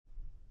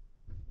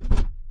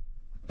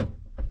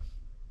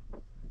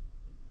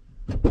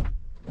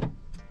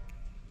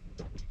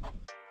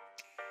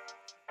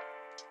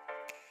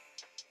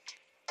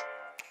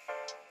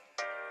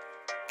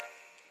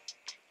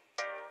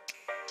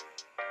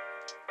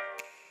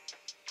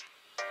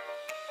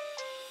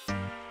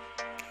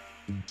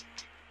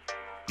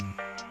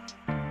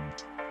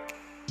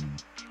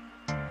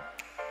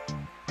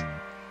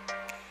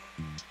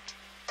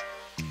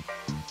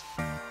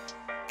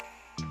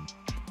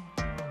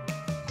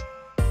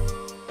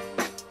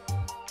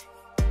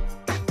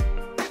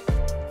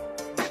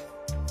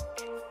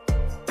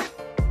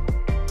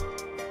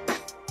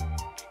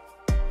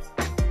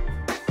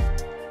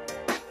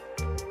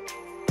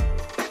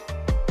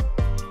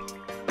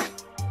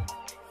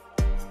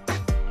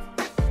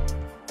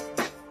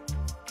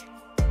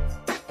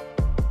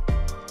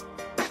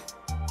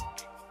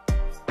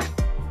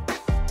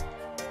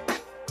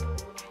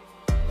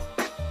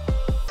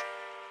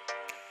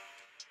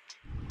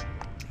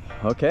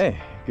Okay,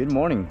 good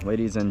morning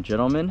ladies and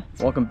gentlemen,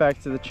 welcome back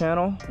to the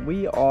channel.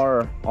 We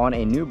are on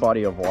a new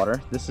body of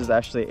water. This is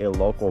actually a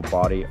local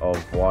body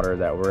of water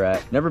that we're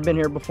at. Never been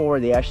here before.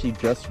 They actually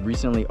just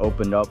recently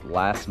opened up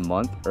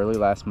early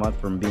last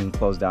month from being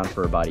closed down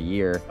for about a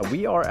year.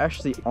 We are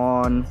actually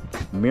on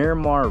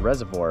Miramar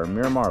Reservoir,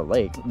 Miramar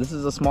Lake. This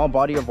is a small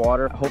body of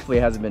water. Hopefully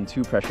it hasn't been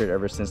too pressured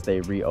ever since they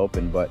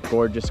reopened, but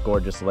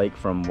gorgeous lake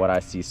from what I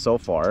see so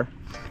far.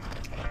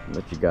 I'll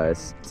let you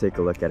guys take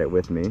a look at it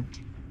with me.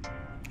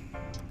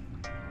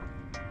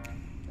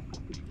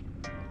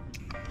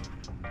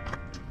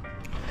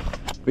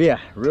 But yeah,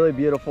 really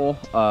beautiful.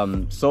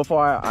 So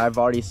far I've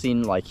already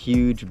seen like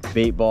huge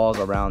bait balls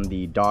around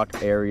the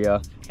dock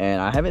area,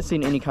 and I haven't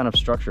seen any kind of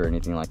structure or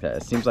anything like that.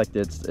 It seems like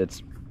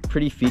it's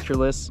pretty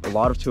featureless. A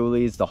lot of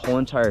tules. The whole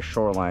entire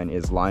shoreline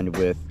is lined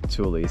with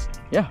tules.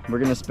 Yeah, we're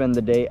gonna spend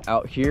the day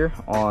out here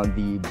on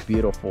the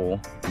beautiful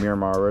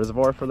Miramar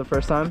Reservoir for the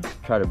first time.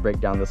 Try to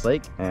break down this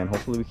lake, and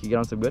hopefully we can get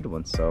on some good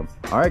ones. So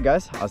all right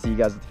guys, I'll see you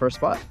guys at the first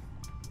spot.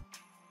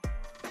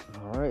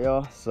 All right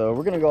y'all, so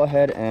we're gonna go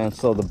ahead, and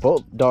so the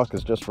boat dock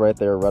is just right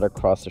there, right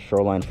across the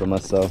shoreline from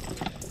us, so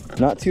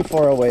not too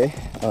far away.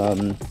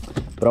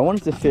 But I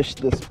wanted to fish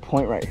this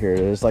point right here.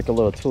 There's like a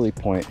little tule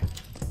point,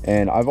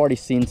 and I've already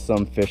seen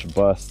some fish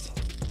bust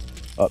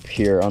up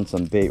here on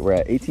some bait. We're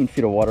at 18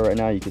 feet of water right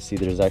now. You can see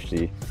there's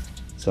actually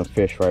some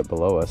fish right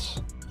below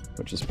us,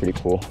 which is pretty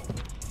cool.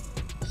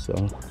 So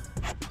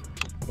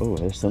oh,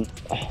 there's some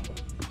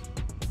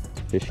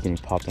fish getting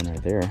popping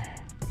right there.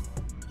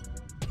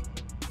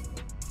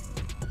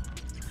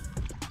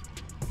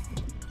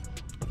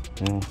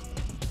 Yeah.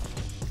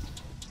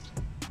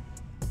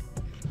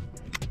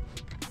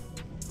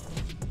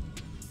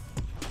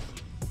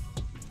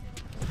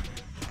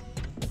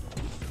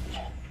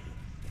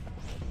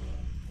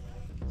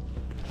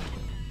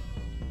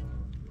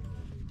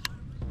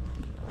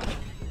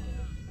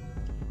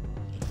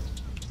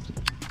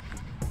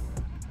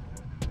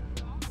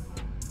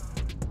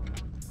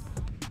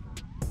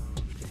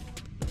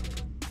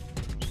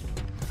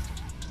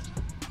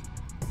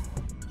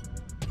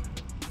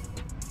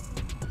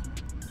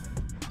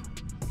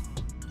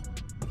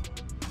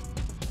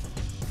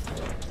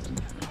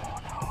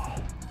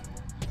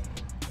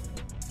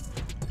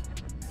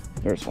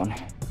 There's one.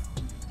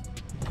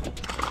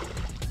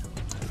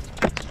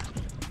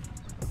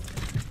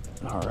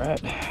 All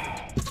right.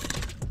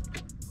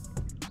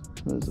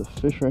 There's a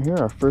fish right here,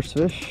 our first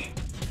fish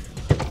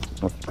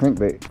with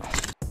crankbait.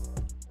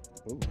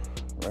 Ooh,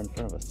 right in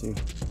front of us too.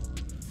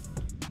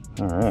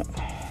 All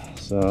right,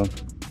 so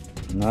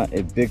not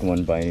a big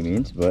one by any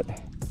means, but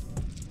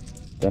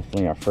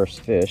definitely our first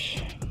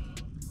fish.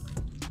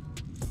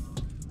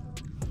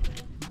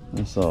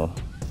 And so,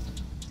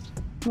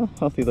 well,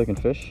 healthy looking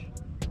fish.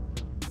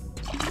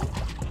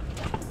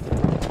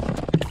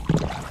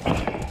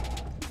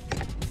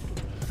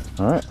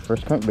 All right,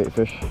 first crankbait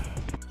fish.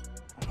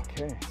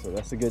 Okay, so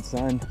that's a good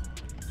sign.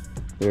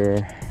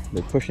 They're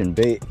pushing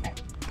bait.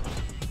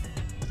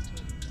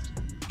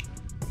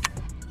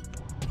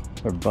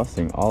 They're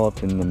busting all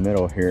up in the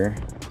middle here.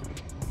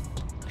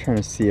 Trying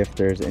to see if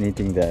there's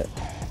anything that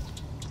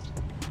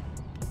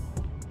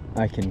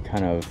I can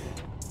kind of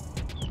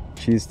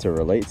choose to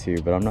relate to,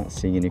 but I'm not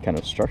seeing any kind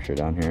of structure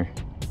down here.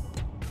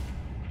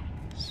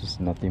 It's just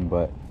nothing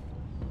but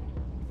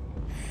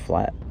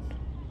flat.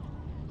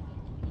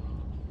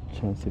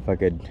 Trying to see if I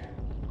could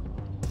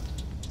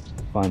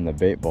find the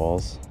bait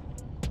balls.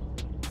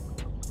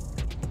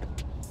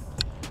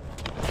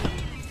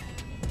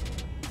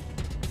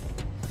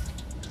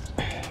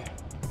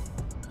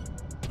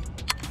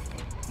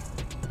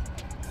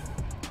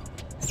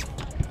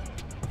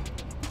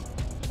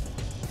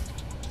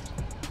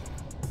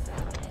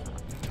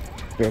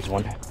 There's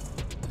one.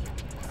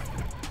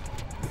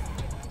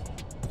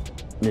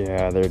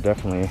 Yeah, they're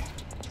definitely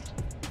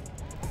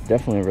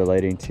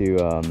relating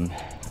to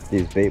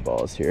these bait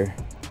balls here.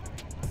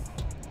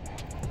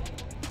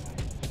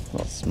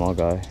 Well, small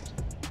guy,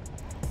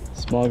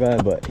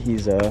 but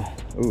he's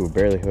ooh,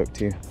 barely hooked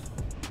too.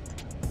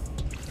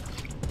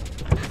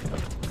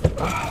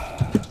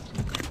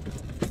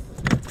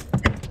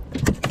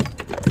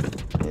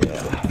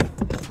 Yeah,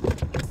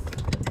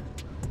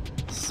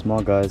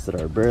 small guys that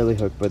are barely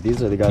hooked, but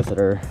these are the guys that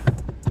are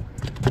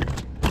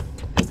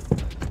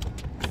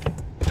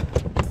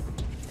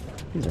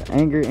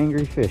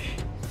angry fish.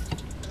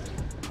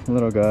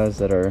 Little guys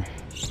that are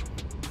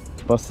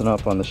Busting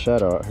up on the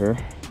shadow out here.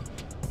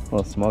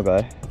 Little small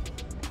guy.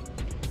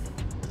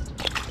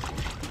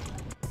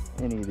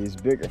 Any of these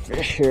bigger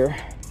fish here.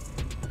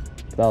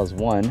 That was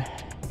one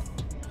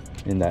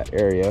in that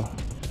area.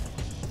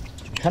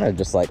 Kind of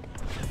just like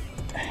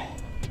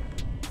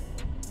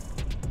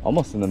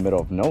almost in the middle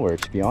of nowhere,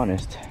 to be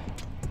honest.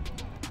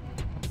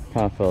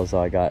 Kind of feels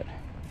like I got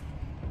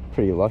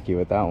pretty lucky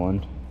with that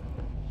one.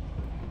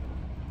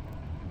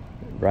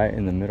 Right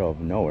in the middle of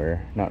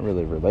nowhere. Not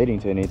really relating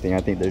to anything. I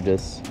think they're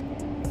just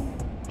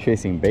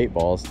chasing bait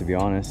balls, to be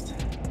honest.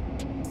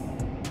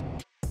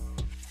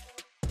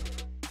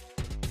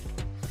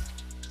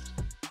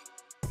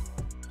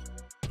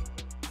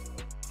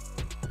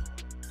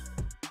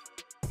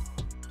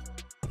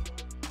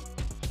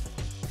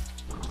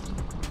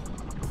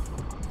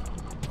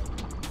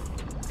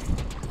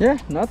 Yeah,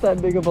 not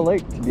that big of a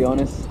lake, to be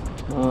honest.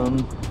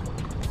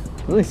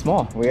 Really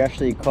small. We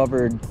actually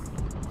covered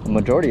the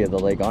majority of the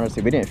lake,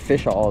 honestly. We didn't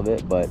fish all of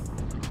it, but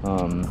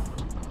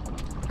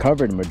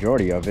covered the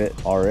majority of it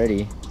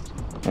already.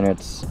 And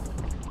it's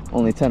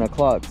only 10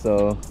 o'clock,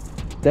 so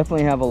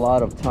definitely have a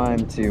lot of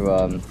time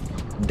to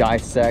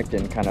dissect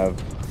and kind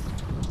of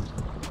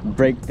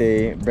break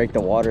the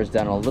waters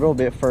down a little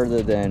bit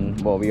further than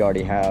what we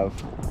already have.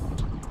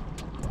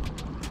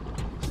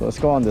 So let's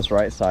go on this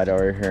right side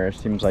over here. It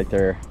seems like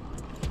there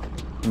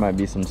might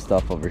be some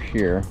stuff over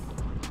here.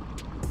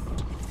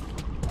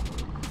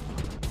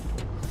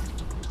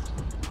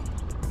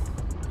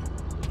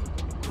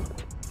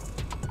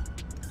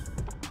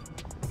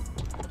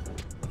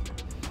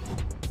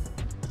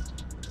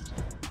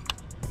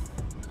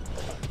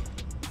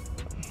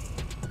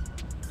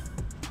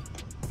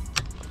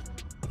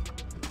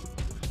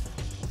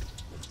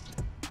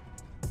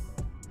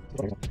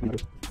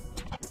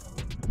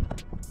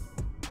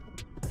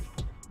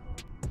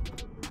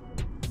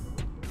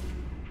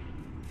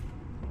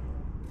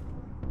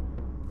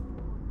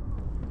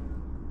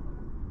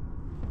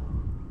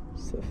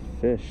 It's a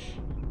fish.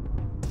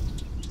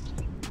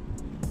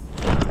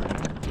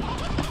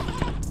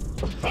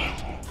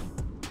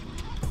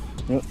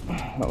 Yep,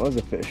 that was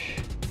a fish.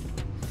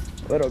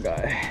 Little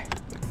guy.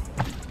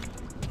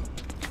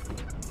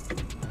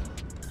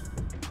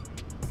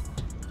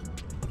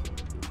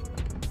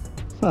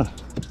 Huh.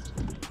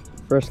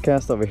 First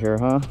cast over here,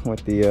 huh?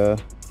 With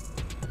the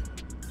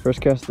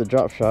first cast of the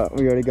drop shot.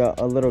 We already got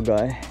a little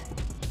guy.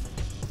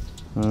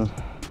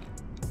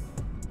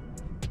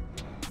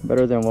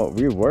 Better than what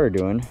we were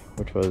doing,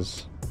 which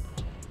was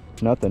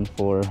nothing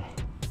for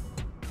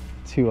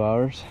 2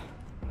 hours.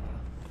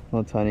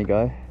 Little tiny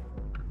guy.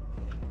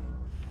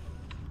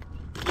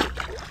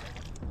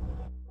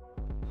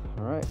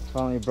 Alright,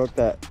 finally broke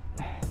that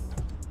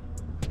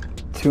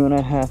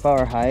 2.5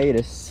 hour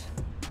hiatus.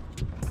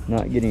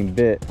 Not getting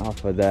bit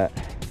off of that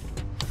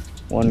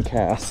one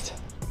cast.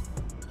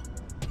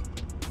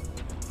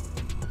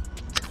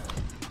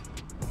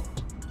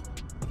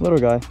 Little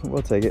guy,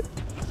 we'll take it.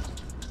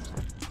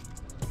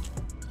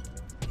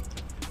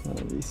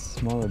 These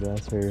smaller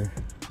bass are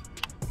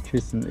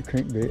chasing the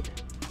crankbait.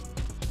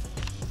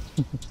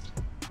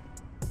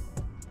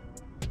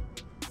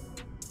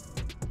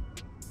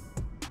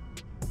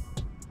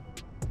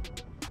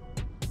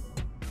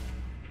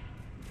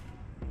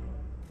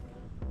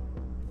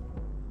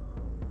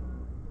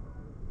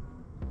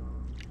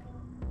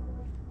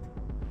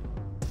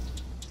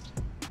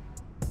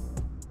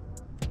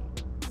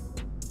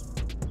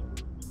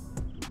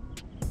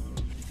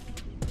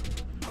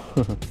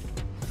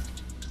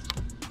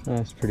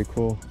 That's pretty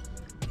cool,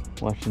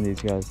 watching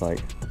these guys like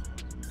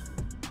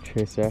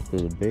chase after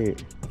the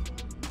bait.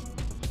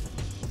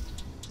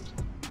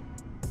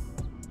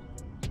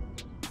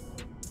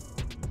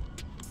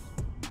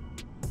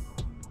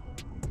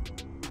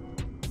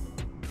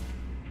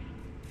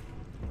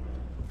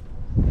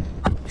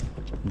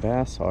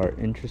 Bass are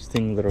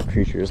interesting little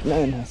creatures,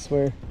 man, I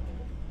swear.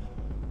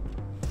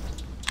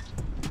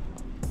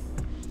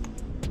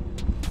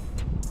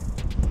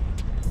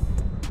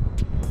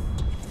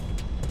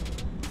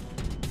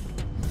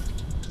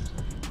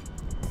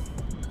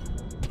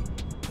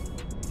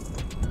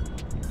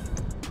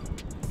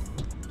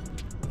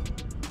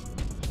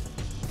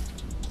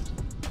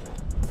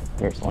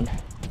 There's one.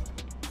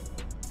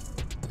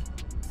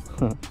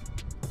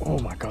 Oh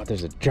my god,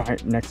 there's a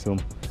giant next to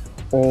him.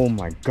 Oh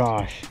my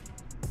gosh.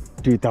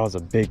 Dude, that was a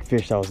big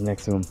fish that was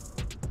next to him.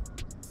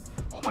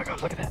 Oh my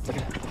god, look at that, look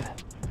at that, look at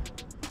that.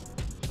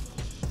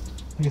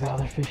 Look at that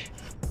other fish.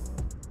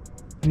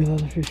 Look at that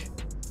other fish.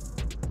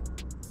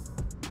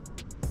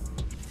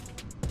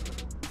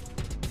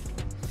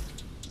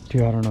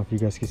 Dude, I don't know if you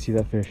guys can see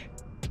that fish.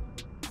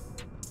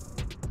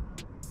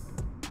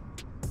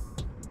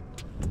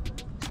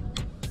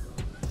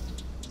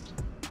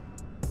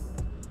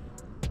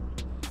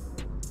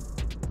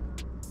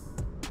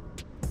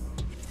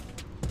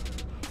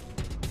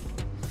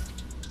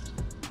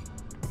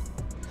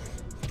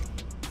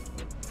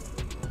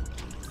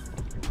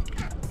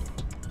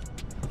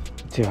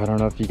 Dude, I don't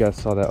know if you guys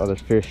saw that other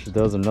fish.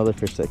 There was another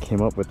fish that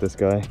came up with this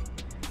guy.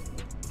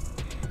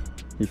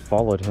 He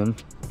followed him.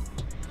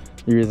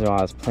 The reason why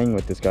I was playing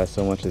with this guy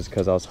so much is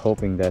because I was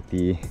hoping that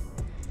the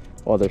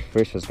other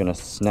fish was gonna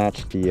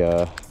snatch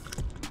the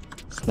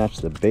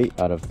bait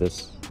out of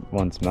this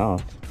one's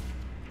mouth.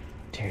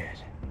 Dude,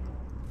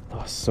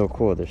 oh, so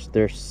cool.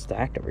 They're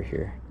stacked over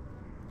here.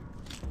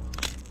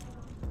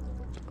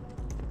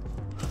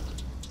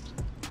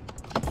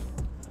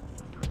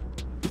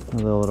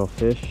 Another little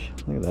fish.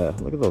 Look at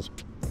that. Look at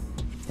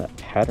that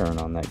pattern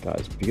on that guy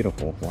is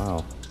beautiful.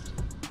 Wow.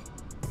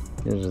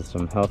 There's just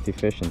some healthy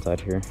fish inside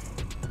here.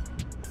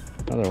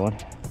 Another one.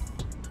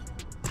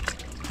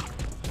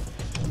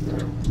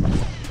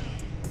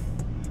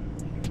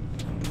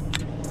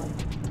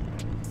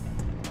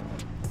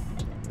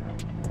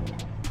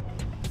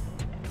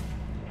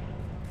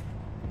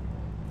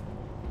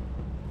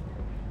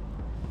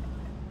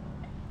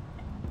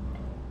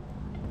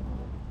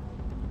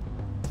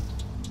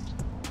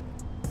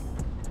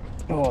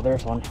 Oh,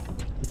 there's one.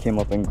 He came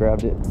up and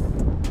grabbed it.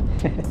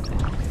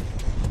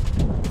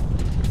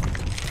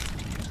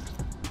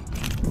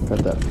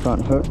 Got that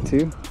front hook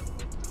too.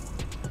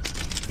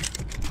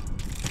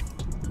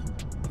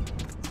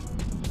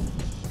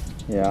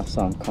 Yeah, I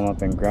saw him come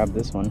up and grab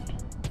this one.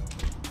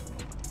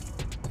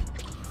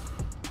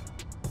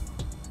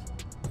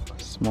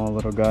 Small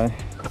little guy,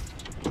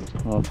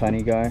 little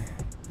tiny guy.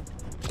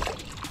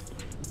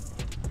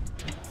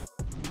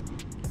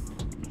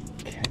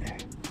 Okay,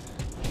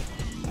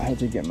 I had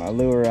to get my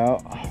lure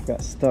out.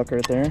 Got stuck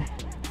right there.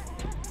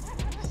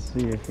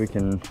 See if we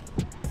can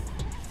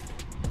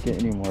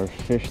get any more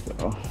fish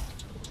though.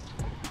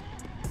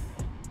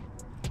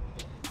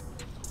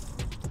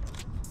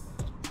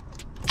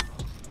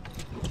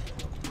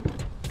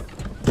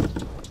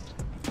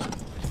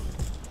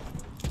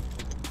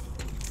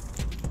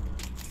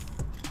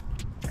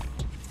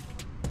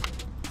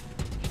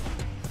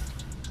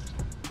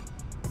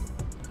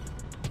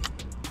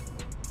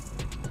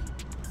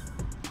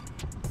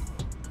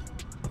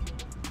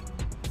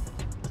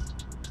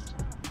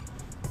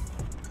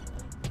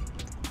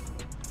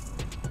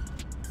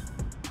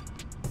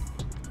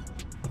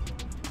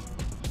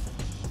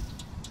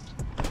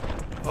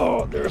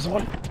 Oh, there's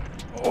one.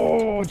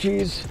 Oh,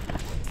 geez.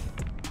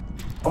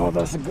 Oh,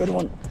 that's a good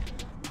one.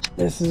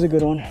 This is a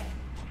good one.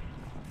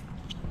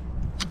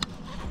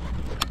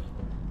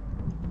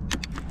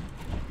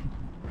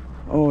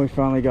 Oh, we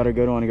finally got a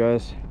good one,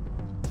 guys.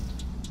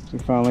 We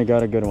finally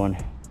got a good one.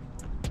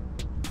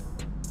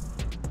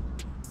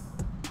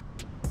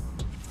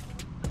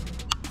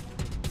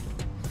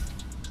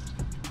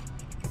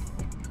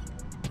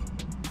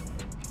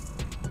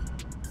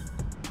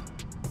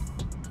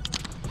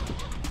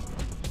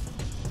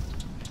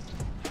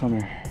 Come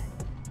here.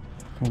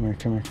 Come here,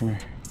 come here, come here.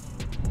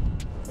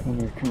 Come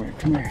here, come here,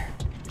 come here.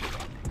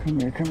 Come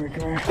here, come here,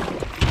 come here.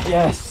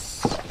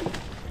 Yes!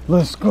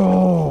 Let's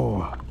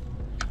go!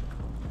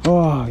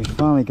 Oh, we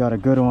finally got a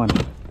good one.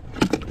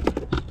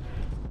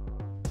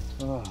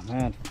 Oh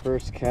man,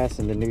 first cast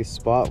in the new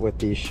spot with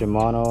the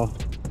Shimano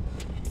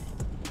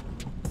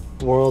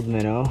World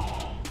Minnow.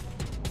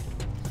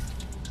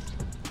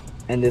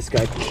 And this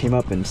guy came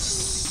up and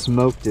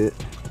smoked it.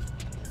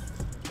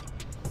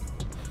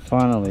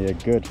 Finally a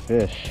good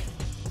fish.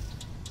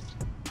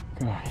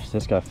 Gosh,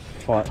 this guy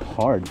fought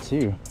hard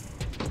too.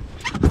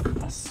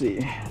 Let's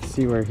see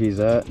where he's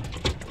at.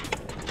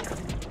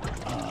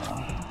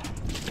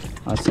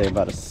 I'd say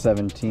about a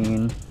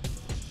 17.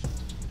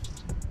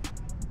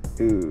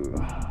 Ooh,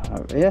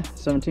 yeah,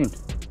 17.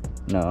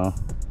 No.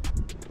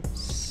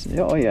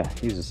 Oh yeah,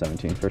 he's a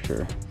 17 for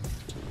sure.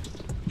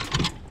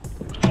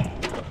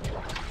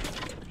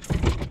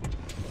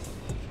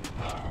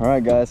 All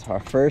right, guys, our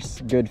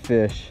first good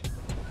fish.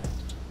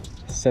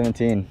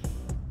 17.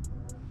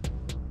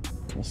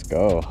 Let's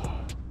go.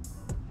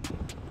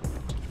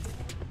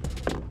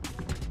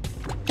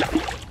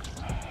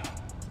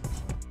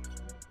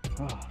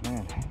 Oh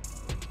man,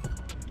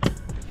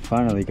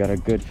 finally got a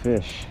good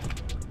fish.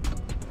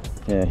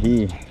 Yeah,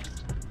 he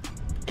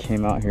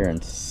came out here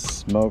and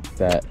smoked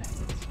that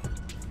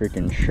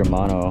freaking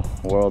Shimano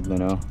World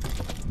Minnow.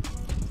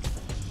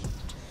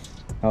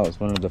 That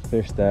was one of the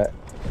fish that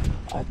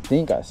I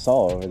think I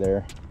saw over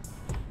there.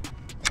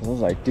 I was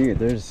like, dude,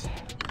 there's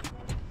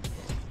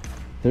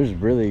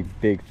really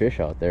big fish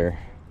out there.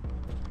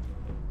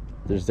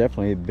 There's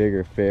definitely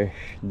bigger fish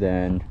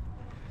than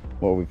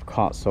what we've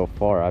caught so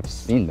far. I've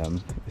seen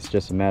them. It's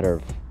just a matter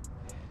of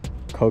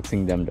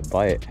coaxing them to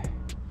bite.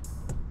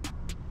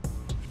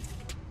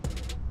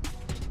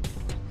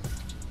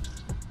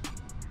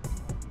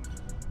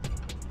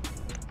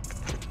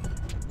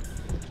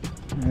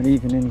 Not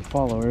even any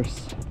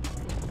followers.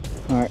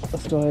 All right,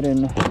 let's go ahead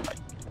and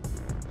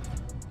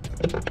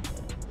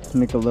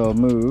make a little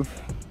move.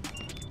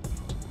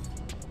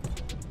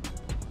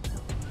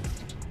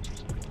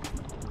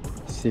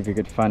 See if we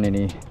could find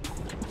any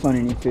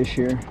fish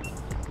here.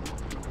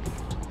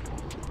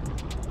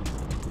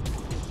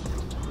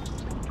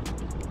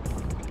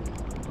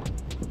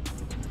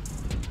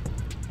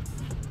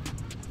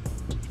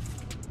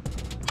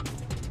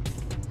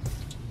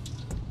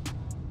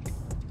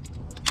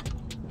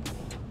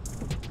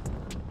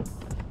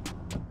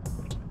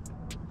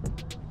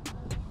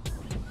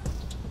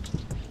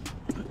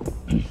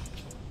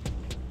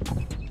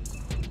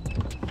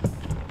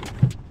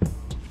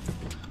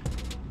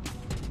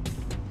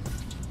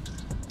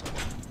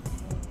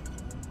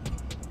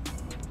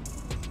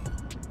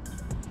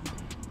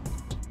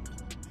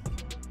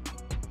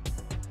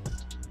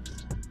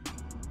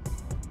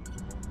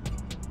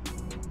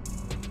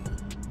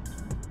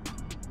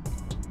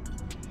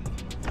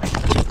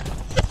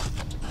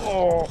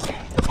 Oh.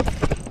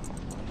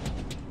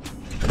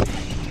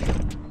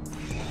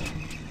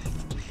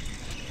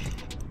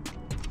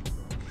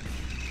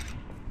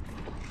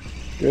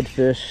 Good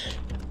fish.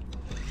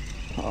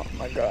 Oh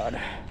my God.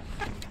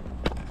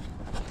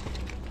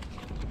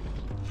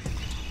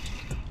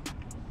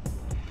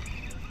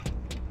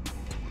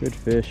 Good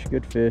fish,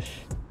 good fish.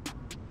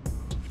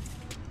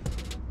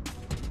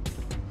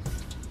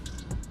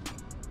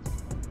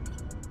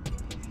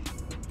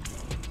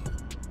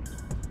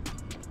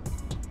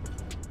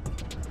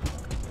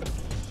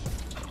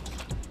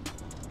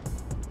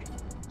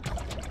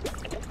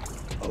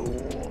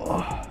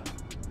 Oh.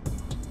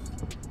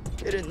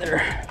 Get in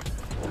there.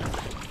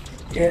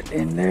 Get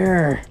in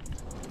there.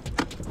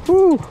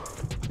 Whew.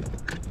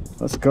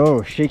 Let's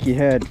go. Shaky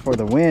head for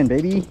the win,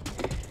 baby.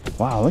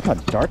 Wow, look how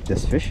dark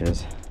this fish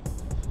is.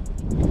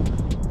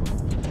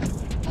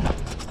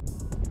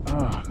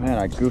 Oh man,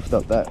 I goofed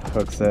up that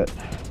hook set.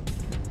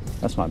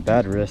 That's my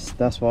bad wrist,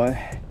 that's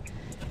why.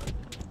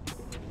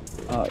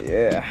 Oh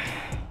yeah,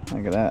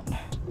 look at that.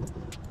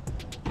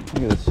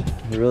 Look at this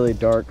really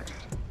dark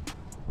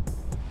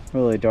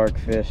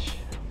fish.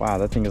 Wow,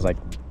 that thing is like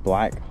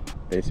black,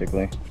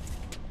 basically.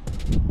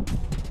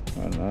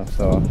 I don't know,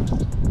 so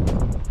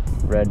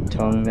red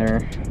tongue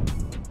there.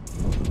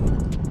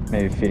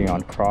 Maybe feeding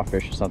on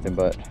crawfish or something,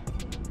 but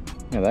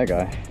look at that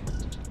guy.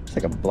 It's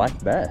like a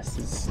black bass.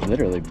 It's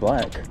literally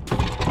black.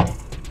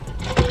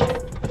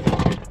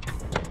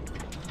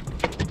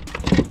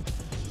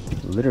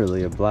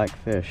 Literally a black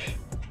fish.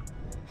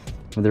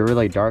 When they're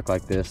really dark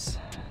like this,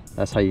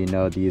 that's how you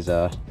know these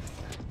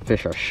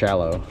fish are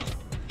shallow.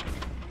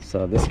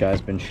 So this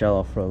guy's been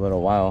shallow for a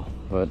little while,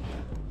 but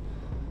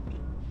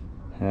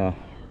yeah,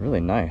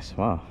 really nice.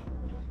 Wow,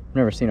 I've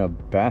never seen a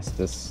bass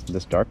this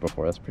dark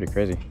before. That's pretty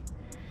crazy.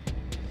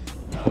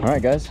 All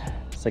right, guys,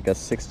 it's like a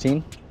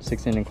 16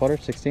 and a quarter,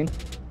 16.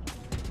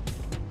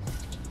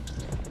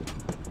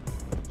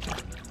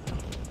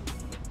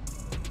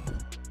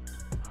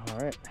 All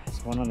right,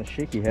 it's one on the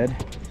shaky head.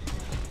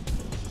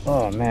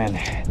 Oh man,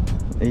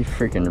 they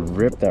freaking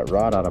ripped that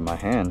rod out of my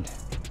hand.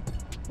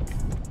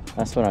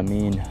 That's what I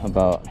mean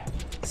about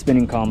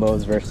spinning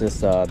combos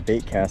versus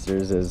bait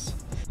casters, is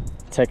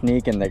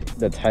technique and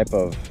the type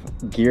of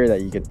gear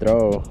that you could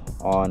throw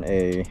on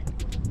a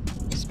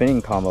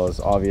spinning combo is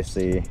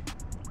obviously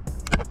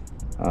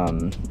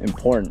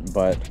important,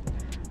 but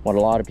what a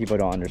lot of people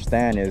don't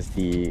understand is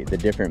the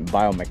different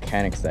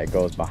biomechanics that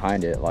goes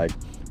behind it. Like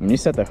when you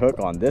set the hook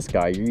on this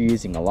guy, you're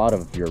using a lot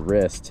of your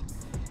wrist,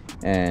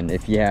 and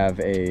if you have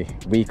a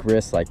weak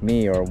wrist like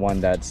me, or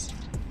one that's,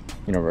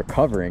 you know,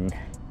 recovering,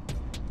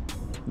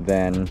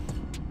 then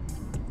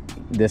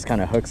this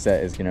kind of hook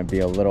set is going to be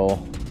a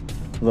little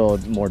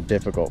more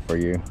difficult for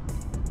you.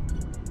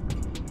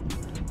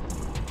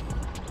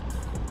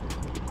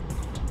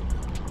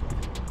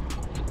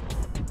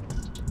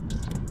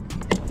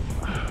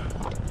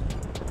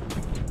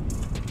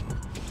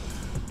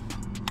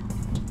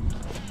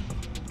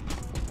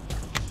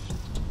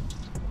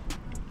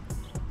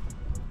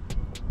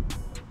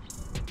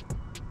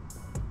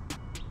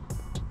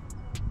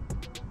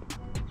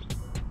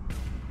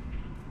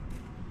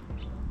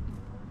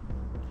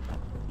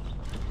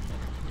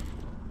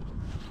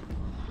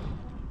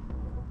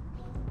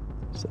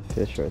 There's a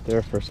fish right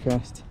there, first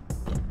cast.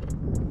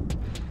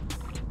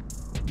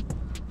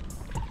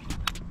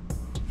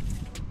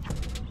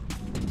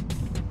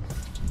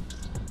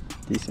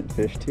 Decent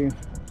fish too.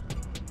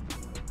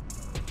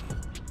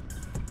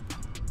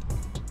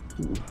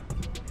 Ooh.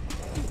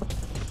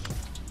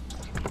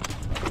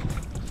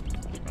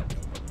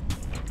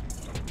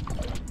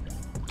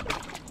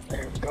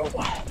 There we go.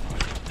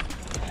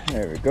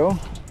 There we go.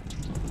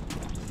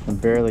 I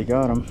barely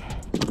got him.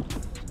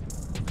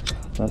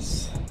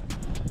 That's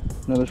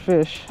another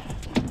fish.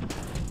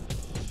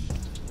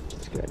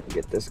 Let's go ahead and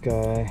get this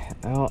guy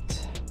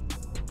out.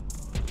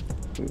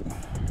 Ooh.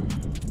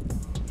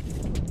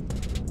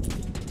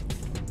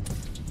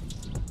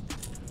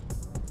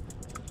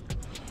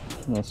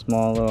 A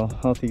small little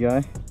healthy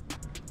guy.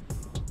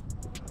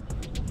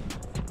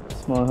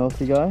 Small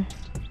healthy guy.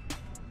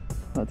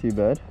 Not too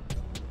bad.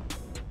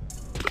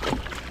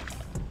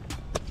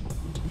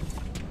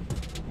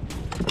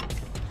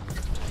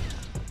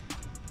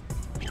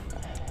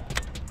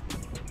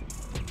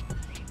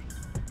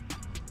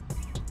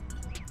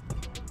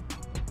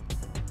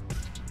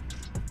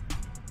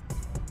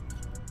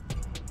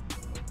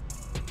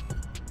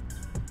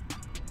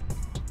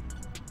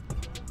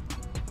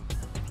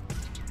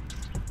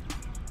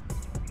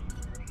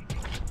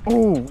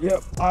 Oh,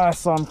 yep, I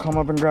saw him come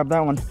up and grab that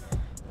one.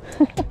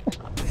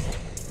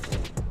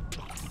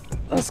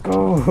 Let's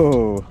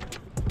go.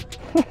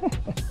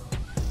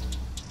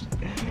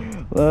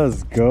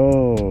 Let's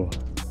go.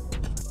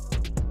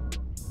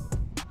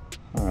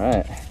 All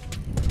right.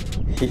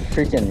 He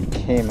freaking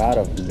came out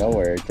of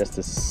nowhere just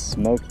to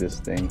smoke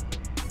this thing.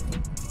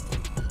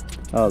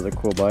 That was a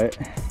cool bite.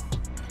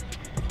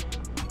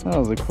 That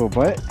was a cool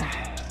bite.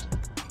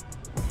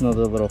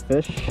 Another little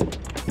fish.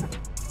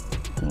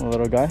 A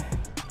little guy.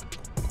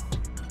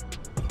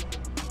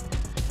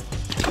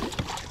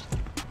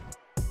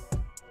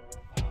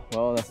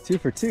 Well, that's 2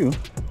 for 2.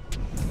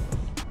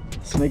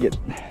 Let's make it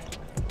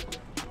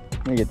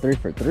 3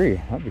 for 3.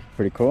 That'd be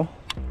pretty cool.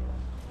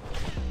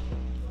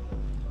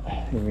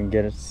 Even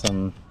get it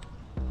some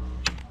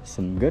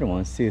good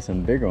ones too,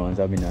 some bigger ones.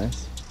 That'd be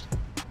nice.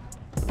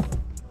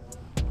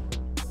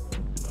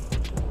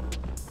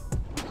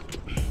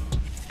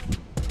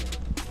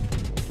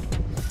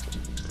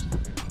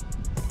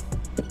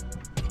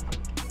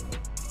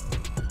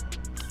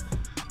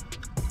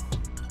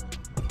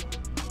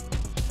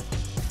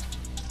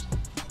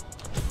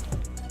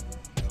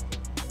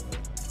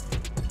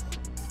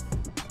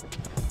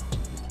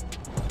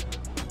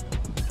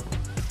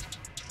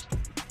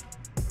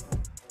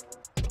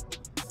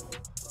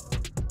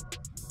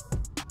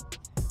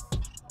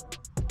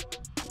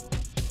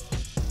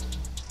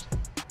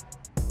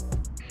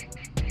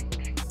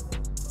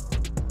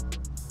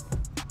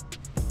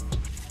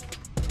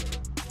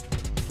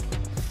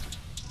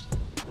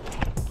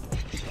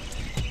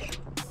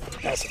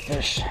 That's a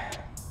fish.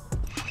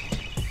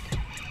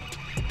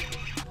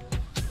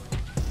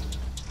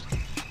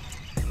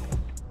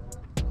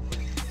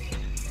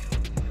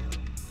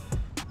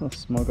 Oh,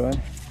 small guy.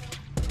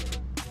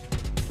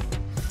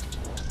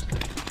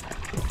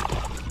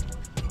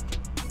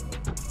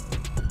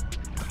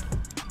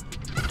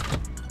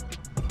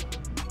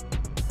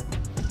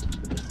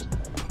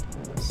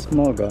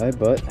 Small guy,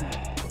 but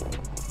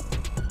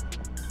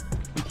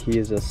he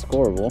is a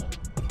scoreable.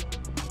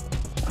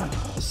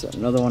 So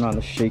another one on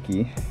the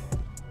shaky.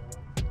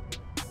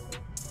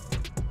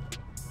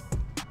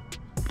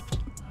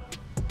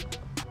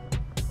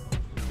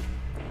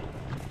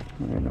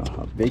 I don't know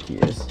how big he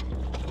is.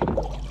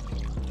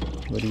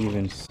 What do you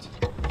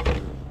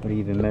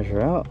even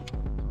measure out?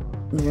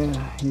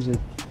 Yeah, he's a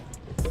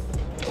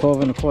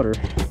 12 and a quarter.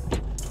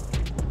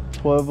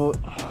 12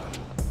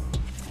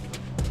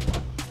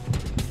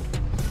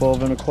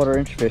 and a quarter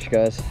inch fish,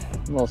 guys.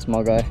 A little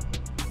small guy,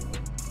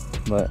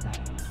 but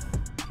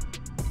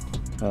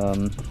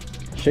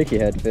shaky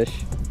head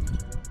fish.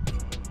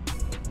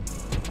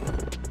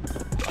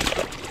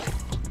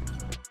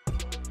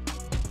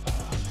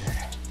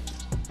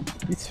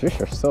 These fish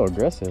are so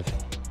aggressive.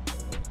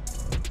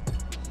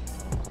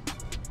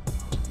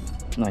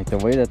 Like the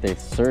way that they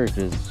surge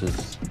is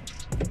just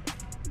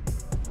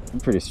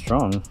pretty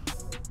strong.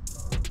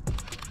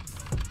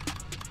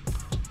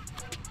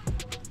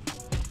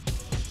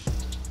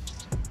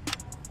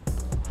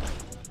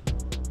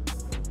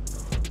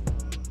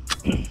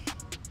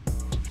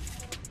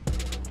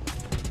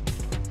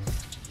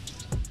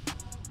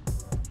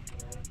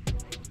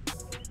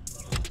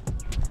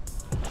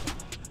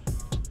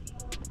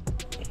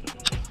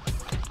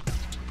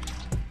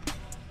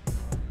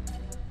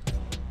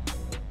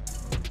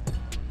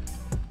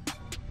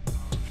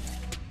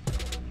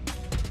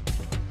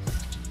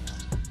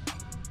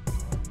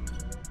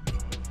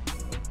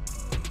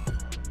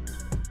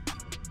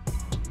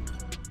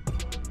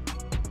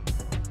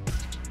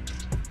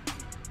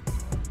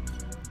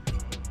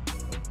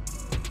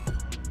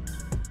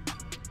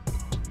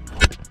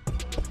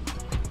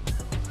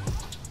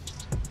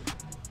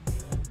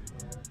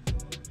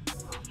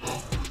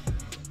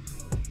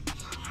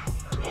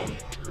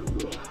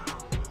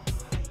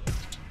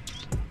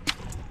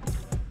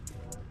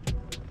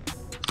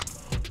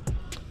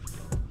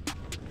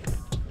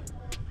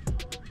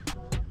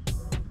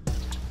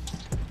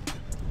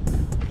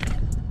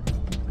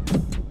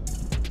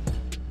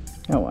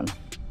 That one.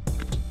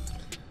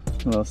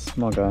 A little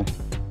small guy.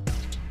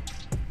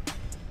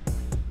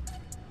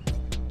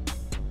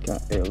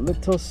 Got a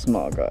little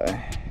small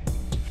guy.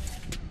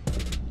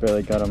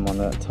 Barely got him on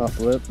that top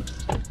lip.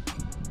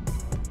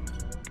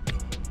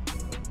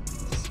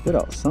 Spit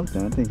out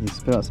something. I think he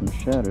spit out some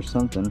shad or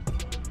something.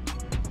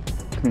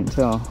 Couldn't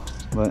tell,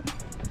 but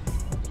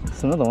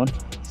it's another one.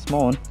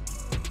 Small one.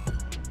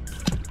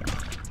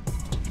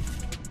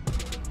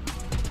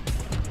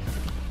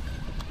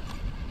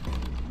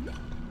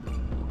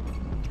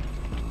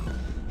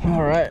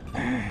 All right,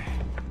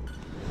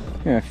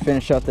 we're gonna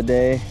finish out the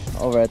day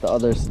over at the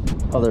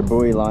other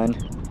buoy line,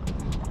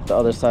 the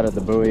other side of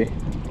the buoy.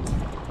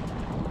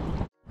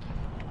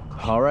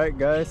 All right,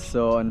 guys,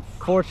 so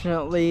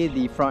unfortunately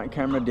the front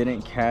camera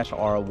didn't catch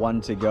our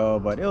one to go,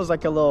 but it was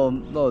like a little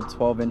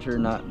 12-incher,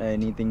 not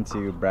anything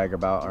to brag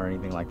about or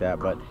anything like that,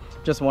 but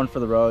just one for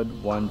the road,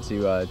 one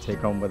to take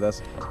home with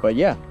us. But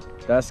yeah,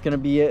 that's gonna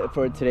be it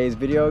for today's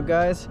video,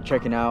 guys.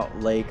 Checking out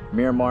Lake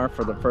Miramar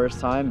for the first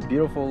time.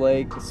 Beautiful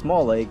lake,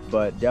 small lake,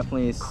 but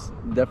definitely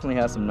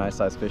has some nice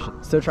sized fish.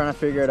 Still trying to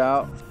figure it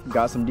out.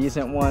 Got some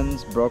decent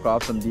ones, broke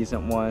off some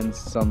decent ones,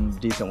 some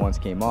decent ones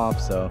came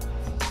off, so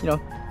you know,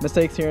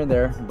 mistakes here and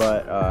there,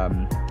 but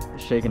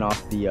shaking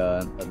off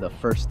the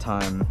first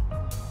time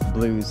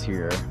blues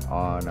here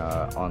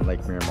on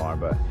Lake Miramar.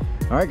 But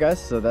all right,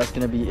 guys, so that's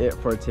gonna be it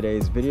for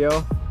today's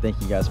video. Thank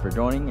you guys for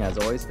joining. As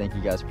always, thank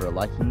you guys for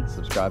liking,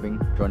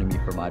 subscribing, joining me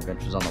for my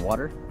adventures on the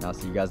water, and I'll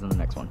see you guys in the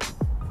next one.